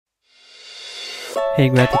Hey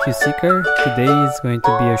Gratitude Seeker, today is going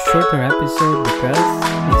to be a shorter episode because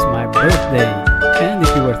it's my birthday. And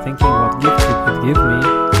if you were thinking what gift you could give me,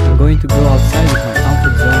 I'm going to go outside of my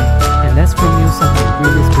comfort zone and ask from you something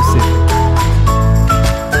really specific.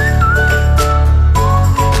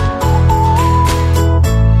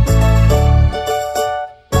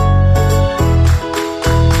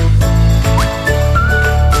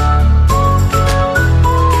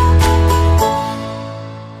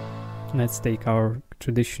 Let's take our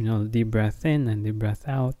traditional deep breath in and deep breath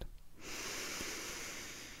out.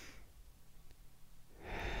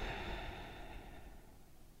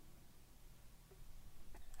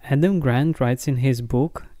 Adam Grant writes in his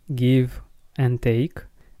book, Give and Take,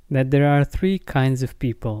 that there are three kinds of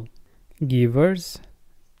people: givers,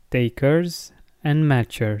 takers, and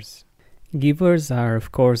matchers. Givers are,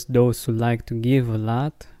 of course, those who like to give a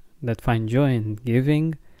lot, that find joy in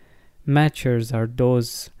giving. Matchers are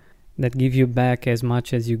those that give you back as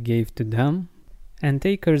much as you gave to them. And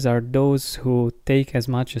takers are those who take as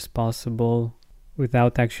much as possible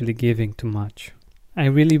without actually giving too much. I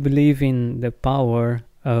really believe in the power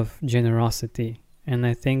of generosity, and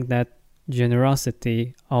I think that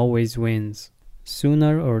generosity always wins.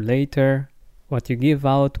 Sooner or later, what you give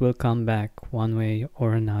out will come back one way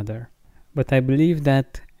or another. But I believe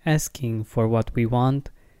that asking for what we want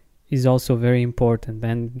is also very important,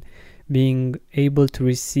 and being able to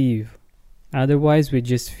receive. Otherwise, we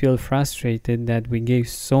just feel frustrated that we gave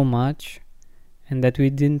so much and that we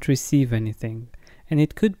didn't receive anything. And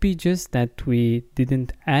it could be just that we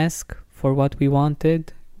didn't ask for what we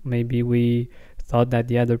wanted. Maybe we thought that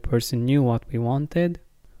the other person knew what we wanted,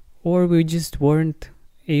 or we just weren't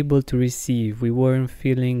able to receive. We weren't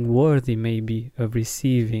feeling worthy maybe of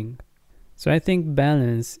receiving. So I think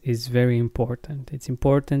balance is very important. It's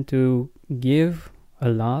important to give a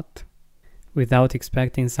lot without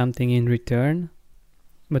expecting something in return,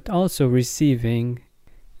 but also receiving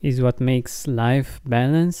is what makes life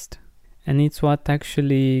balanced, and it's what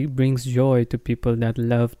actually brings joy to people that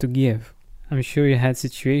love to give. I'm sure you had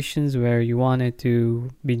situations where you wanted to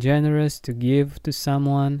be generous, to give to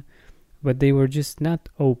someone, but they were just not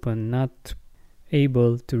open, not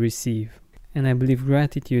able to receive. And I believe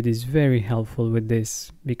gratitude is very helpful with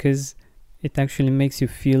this, because it actually makes you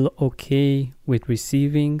feel okay with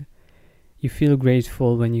receiving. You feel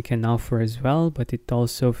grateful when you can offer as well, but it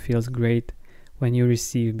also feels great when you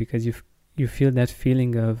receive, because you feel that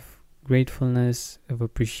feeling of gratefulness, of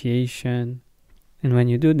appreciation. And when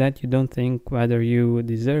you do that, you don't think whether you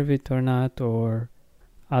deserve it or not, or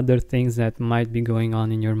other things that might be going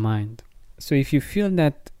on in your mind. So if you feel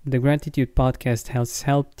that the Gratitude Podcast has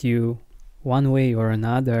helped you one way or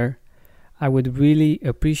another, I would really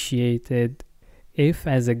appreciate it if,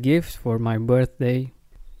 as a gift for my birthday,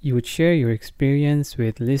 you would share your experience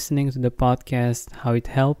with listening to the podcast, how it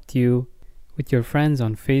helped you, with your friends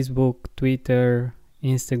on Facebook, Twitter,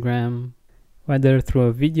 Instagram, whether through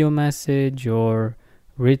a video message or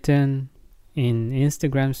written in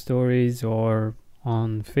Instagram stories or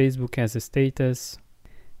on Facebook as a status.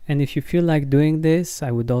 And if you feel like doing this, I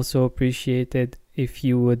would also appreciate it if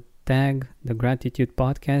you would tag the Gratitude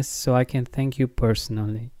Podcast so I can thank you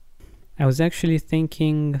personally. I was actually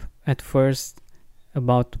thinking at first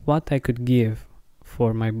about what I could give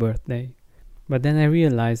for my birthday, but then I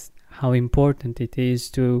realized how important it is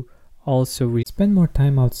to also spend more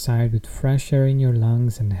time outside with fresh air in your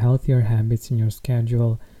lungs and healthier habits in your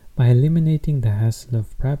schedule by eliminating the hassle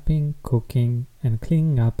of prepping, cooking, and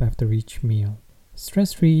cleaning up after each meal.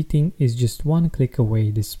 Stress-free eating is just one click away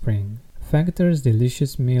this spring. Factor's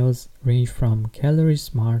delicious meals range from Calorie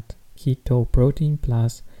Smart, Keto, Protein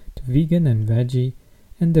Plus to vegan and veggie,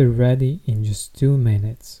 and they're ready in just 2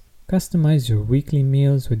 minutes. Customize your weekly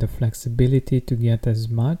meals with the flexibility to get as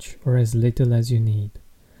much or as little as you need.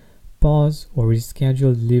 Pause or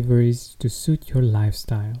reschedule deliveries to suit your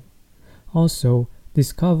lifestyle. Also,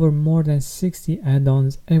 discover more than 60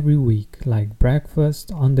 add-ons every week, like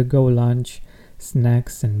breakfast, on-the-go lunch,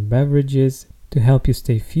 snacks, and beverages to help you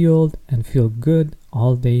stay fueled and feel good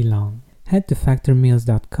all day long. Head to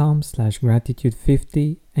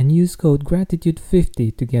factormeals.com/gratitude50 and use code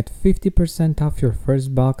gratitude50 to get 50% off your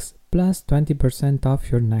first box plus 20% off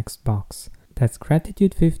your next box. That's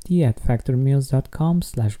gratitude50 at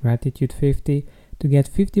factormeals.com/gratitude50 to get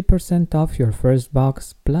 50% off your first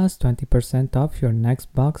box plus 20% off your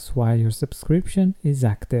next box while your subscription is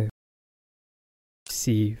active.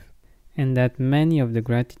 Receive, and that many of the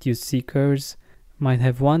gratitude seekers might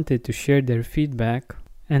have wanted to share their feedback,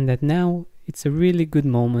 and that now it's a really good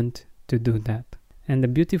moment to do that. And the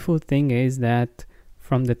beautiful thing is that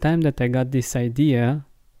from the time that I got this idea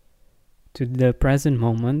to the present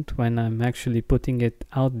moment when I'm actually putting it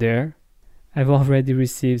out there, I've already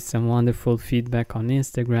received some wonderful feedback on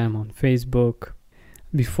Instagram, on Facebook,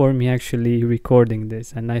 before me actually recording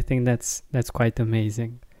this, and I think that's quite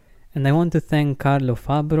amazing. And I want to thank Carlo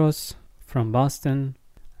Fabros from Boston,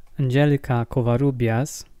 Angelica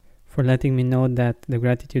Covarrubias, for letting me know that the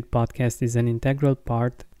Gratitude Podcast is an integral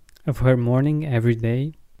part of her morning every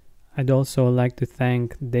day. I'd also like to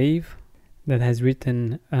thank Dave, that has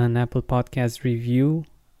written an Apple Podcast review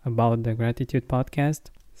about the Gratitude Podcast,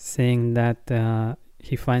 saying that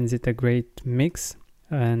he finds it a great mix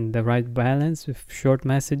and the right balance with short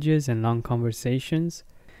messages and long conversations.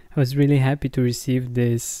 I was really happy to receive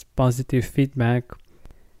this positive feedback,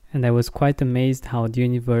 and I was quite amazed how the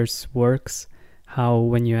universe works, how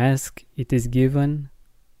when you ask, it is given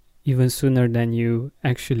even sooner than you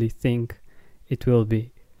actually think it will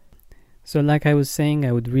be. So like I was saying,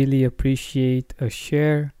 I would really appreciate a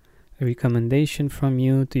share, a recommendation from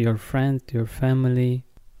you to your friends, to your family.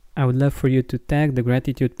 I would love for you to tag the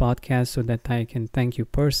Gratitude Podcast so that I can thank you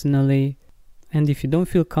personally. And if you don't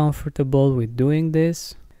feel comfortable with doing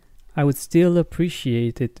this, I would still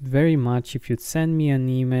appreciate it very much if you'd send me an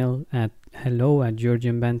email at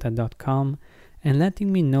hello@georgianbenta.com and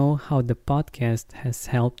letting me know how the podcast has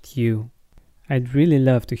helped you. I'd really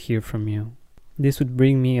love to hear from you. This would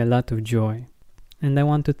bring me a lot of joy. And I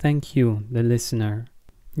want to thank you, the listener.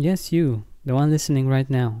 Yes, you, the one listening right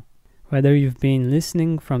now. Whether you've been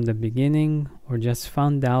listening from the beginning or just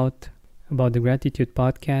found out about the Gratitude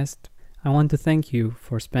Podcast, I want to thank you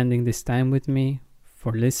for spending this time with me,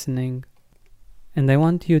 for listening. And I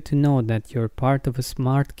want you to know that you're part of a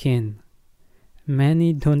smart kin.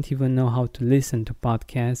 Many don't even know how to listen to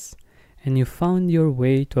podcasts, and you found your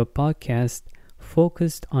way to a podcast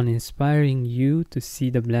focused on inspiring you to see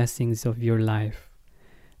the blessings of your life.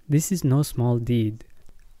 This is no small deed.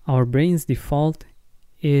 Our brain's default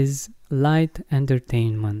is light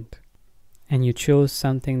entertainment, and you chose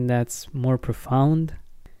something that's more profound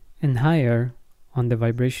and higher on the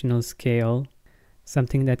vibrational scale,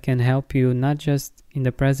 something that can help you not just in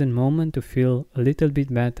the present moment to feel a little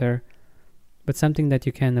bit better, but something that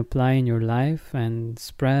you can apply in your life and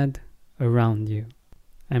spread around you.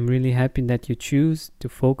 I'm really happy that you choose to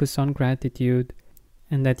focus on gratitude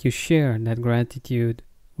and that you share that gratitude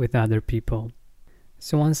with other people.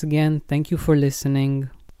 So once again, thank you for listening.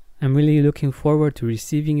 I'm really looking forward to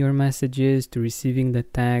receiving your messages, to receiving the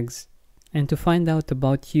tags, and to find out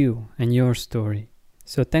about you and your story.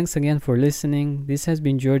 So thanks again for listening. This has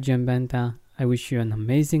been Georgian Benta. I wish you an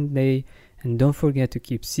amazing day, and don't forget to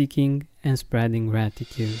keep seeking and spreading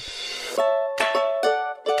gratitude.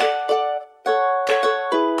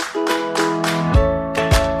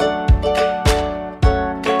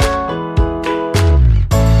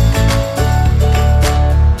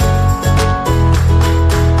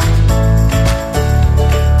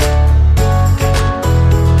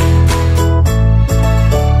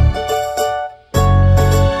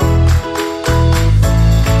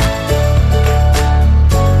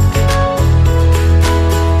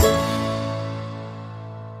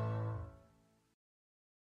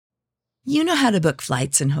 You know how to book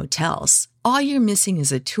flights and hotels. All you're missing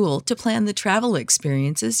is a tool to plan the travel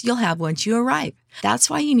experiences you'll have once you arrive. That's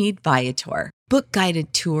why you need Viator. Book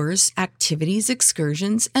guided tours, activities,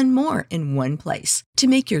 excursions, and more in one place to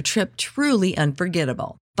make your trip truly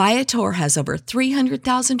unforgettable. Viator has over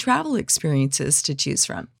 300,000 travel experiences to choose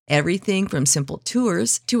from. Everything from simple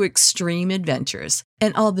tours to extreme adventures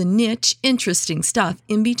and all the niche, interesting stuff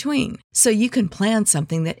in between. So you can plan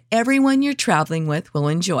something that everyone you're traveling with will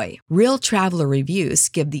enjoy. Real traveler reviews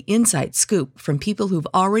give the inside scoop from people who've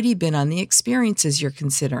already been on the experiences you're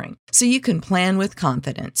considering. So you can plan with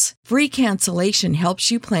confidence. Free cancellation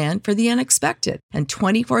helps you plan for the unexpected. And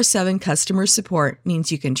 24/7 customer support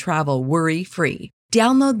means you can travel worry-free.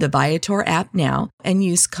 Download the Viator app now and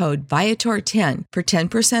use code Viator10 for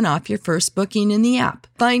 10% off your first booking in the app.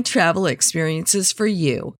 Find travel experiences for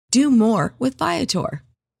you. Do more with Viator.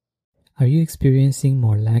 Are you experiencing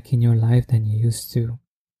more lack in your life than you used to?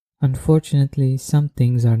 Unfortunately, some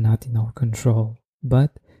things are not in our control,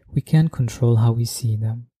 but we can control how we see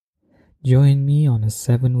them. Join me on a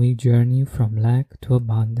 7-week journey from lack to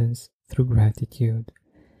abundance through gratitude.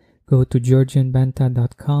 Go to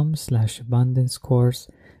georgianbenta.com/abundance course.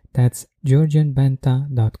 That's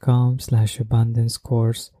georgianbenta.com/abundance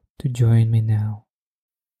course to join me now.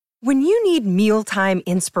 When you need mealtime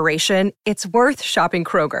inspiration, it's worth shopping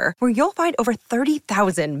Kroger, where you'll find over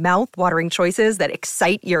 30,000 mouth-watering choices that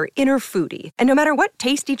excite your inner foodie. And no matter what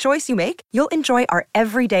tasty choice you make, you'll enjoy our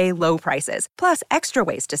everyday low prices, plus extra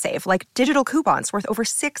ways to save, like digital coupons worth over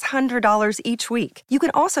 $600 each week. You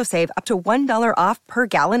can also save up to $1 off per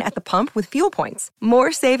gallon at the pump with fuel points.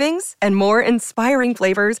 More savings and more inspiring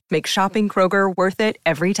flavors make shopping Kroger worth it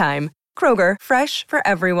every time. Kroger, fresh for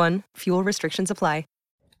everyone. Fuel restrictions apply.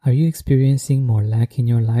 Are you experiencing more lack in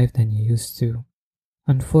your life than you used to?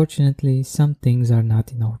 Unfortunately, some things are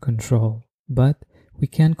not in our control, but we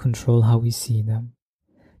can control how we see them.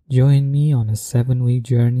 Join me on a 7-week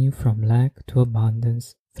journey from lack to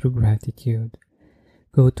abundance through gratitude.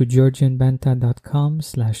 Go to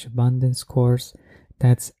georgianbenta.com/abundance course.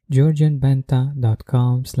 That's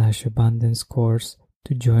georgianbenta.com/abundance course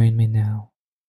to join me now.